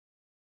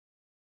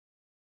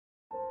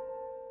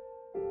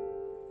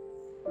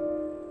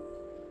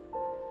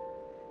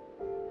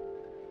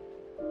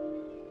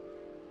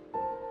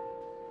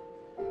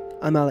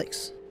I'm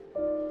Alex.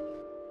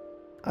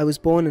 I was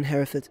born in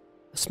Hereford,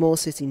 a small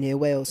city near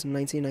Wales in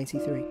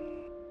 1993.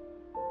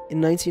 In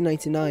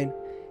 1999,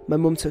 my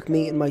mum took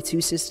me and my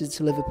two sisters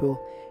to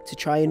Liverpool to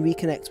try and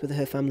reconnect with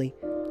her family,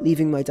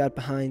 leaving my dad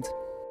behind.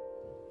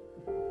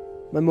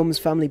 My mum's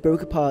family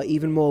broke apart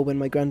even more when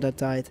my granddad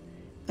died,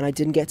 and I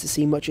didn't get to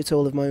see much at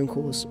all of my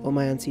uncles or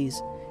my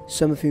aunties,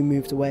 some of whom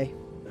moved away.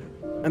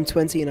 I'm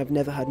 20 and I've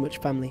never had much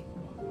family.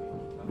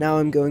 Now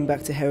I'm going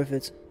back to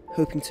Hereford,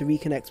 hoping to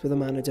reconnect with a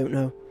man I don't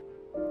know.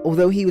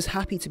 Although he was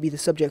happy to be the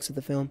subject of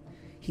the film,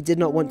 he did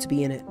not want to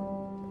be in it.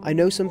 I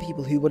know some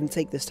people who wouldn't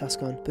take this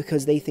task on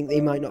because they think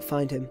they might not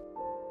find him,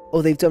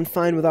 or they've done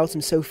fine without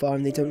him so far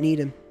and they don't need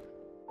him.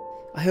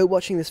 I hope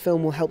watching this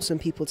film will help some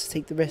people to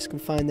take the risk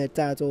and find their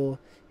dad or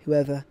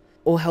whoever,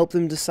 or help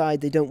them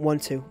decide they don't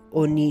want to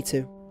or need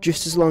to,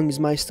 just as long as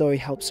my story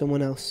helps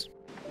someone else.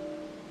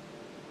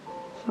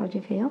 How do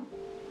you feel?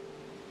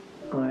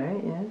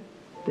 Alright, yeah.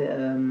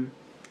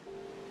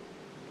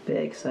 Bit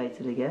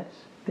excited, I guess.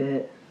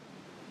 Bit...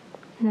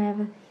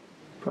 Nervous.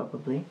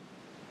 Probably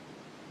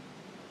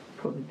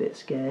a bit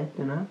scared,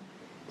 you know?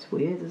 It's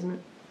weird, isn't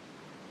it?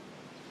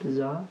 It's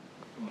bizarre.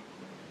 Yeah.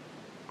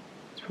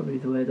 It's probably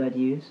the word I'd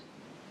use.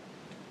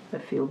 I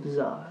feel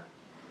bizarre.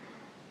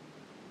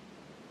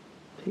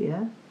 But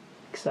yeah,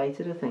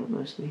 excited I think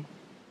mostly.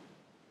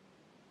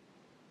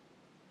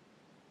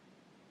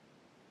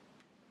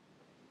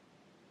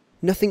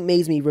 Nothing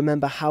made me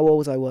remember how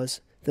old I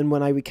was than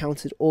when I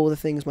recounted all the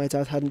things my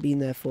dad hadn't been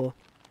there for.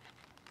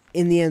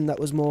 In the end, that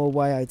was more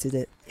why I did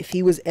it. If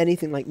he was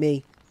anything like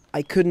me,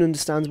 I couldn't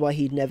understand why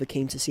he'd never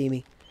came to see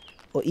me,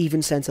 or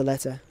even sent a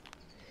letter.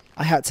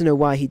 I had to know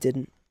why he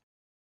didn't.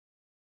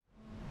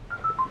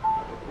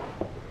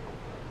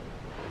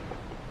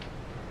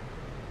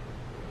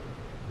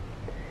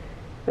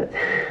 But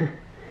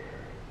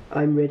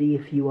I'm ready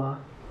if you are.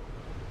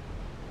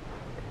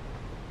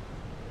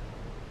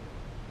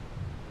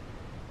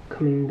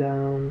 Coming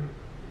down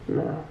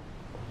now.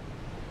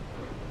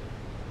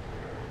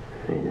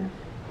 Right now.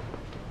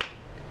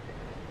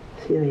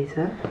 See you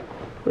later.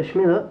 Wish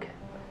me luck.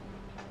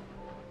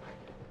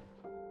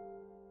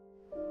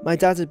 My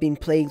dad had been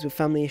plagued with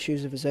family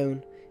issues of his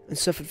own and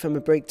suffered from a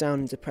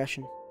breakdown and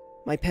depression.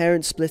 My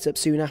parents split up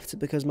soon after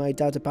because my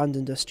dad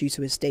abandoned us due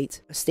to his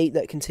state, a state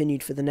that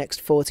continued for the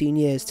next 14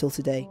 years till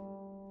today.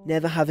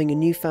 Never having a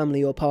new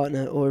family or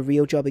partner or a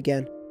real job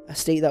again, a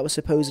state that was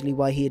supposedly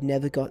why he had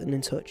never gotten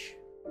in touch.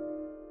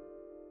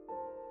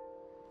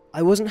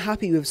 I wasn't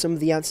happy with some of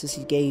the answers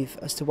he gave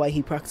as to why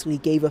he practically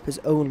gave up his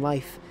own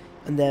life,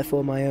 and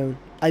therefore my own.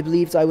 I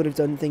believed I would have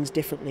done things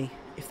differently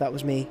if that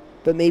was me,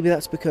 but maybe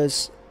that's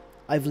because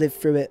I've lived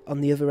through it on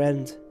the other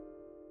end.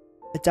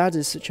 A dad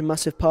is such a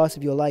massive part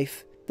of your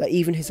life that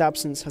even his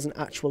absence has an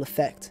actual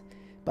effect.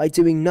 By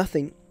doing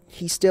nothing,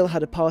 he still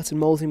had a part in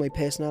moulding my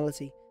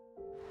personality.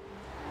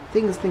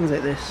 Things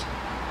like this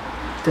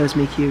does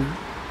make you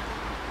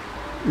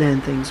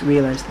learn things,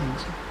 realise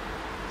things.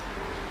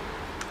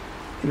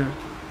 You know,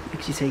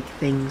 makes you take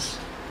things,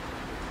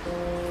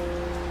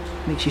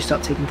 makes you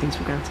stop taking things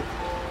for granted.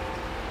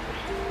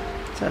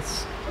 So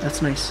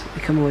that's nice. I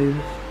come away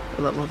with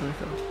a lot more than I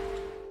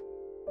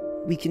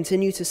thought. We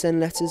continue to send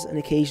letters and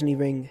occasionally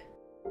ring.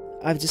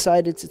 I've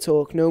decided to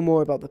talk no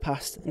more about the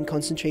past and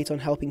concentrate on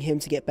helping him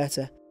to get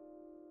better,